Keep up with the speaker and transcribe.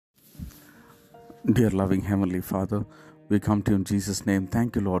Dear loving Heavenly Father, we come to you in Jesus' name.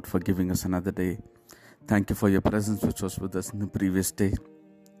 Thank you, Lord, for giving us another day. Thank you for your presence which was with us in the previous day.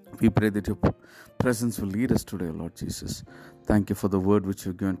 We pray that your presence will lead us today, Lord Jesus. Thank you for the word which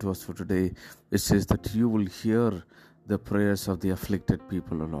you've given to us for today. It says that you will hear the prayers of the afflicted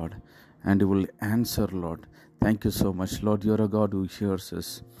people, O Lord, and you will answer, Lord. Thank you so much, Lord. You're a God who hears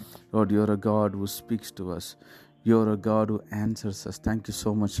us. Lord, you're a God who speaks to us. You're a God who answers us. Thank you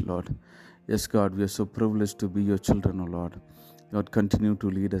so much, Lord. Yes, God, we are so privileged to be your children, O Lord. Lord, continue to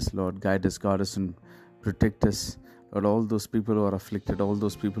lead us, Lord. Guide us, guard us, and protect us. Lord, all those people who are afflicted, all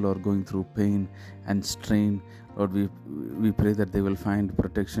those people who are going through pain and strain, Lord, we pray that they will find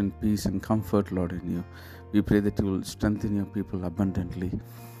protection, peace, and comfort, Lord, in you. We pray that you will strengthen your people abundantly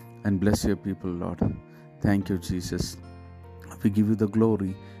and bless your people, Lord. Thank you, Jesus. We give you the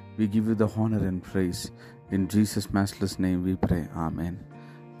glory. We give you the honor and praise. In Jesus' matchless name we pray. Amen.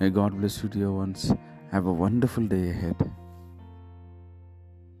 May God bless you, dear ones. Have a wonderful day ahead.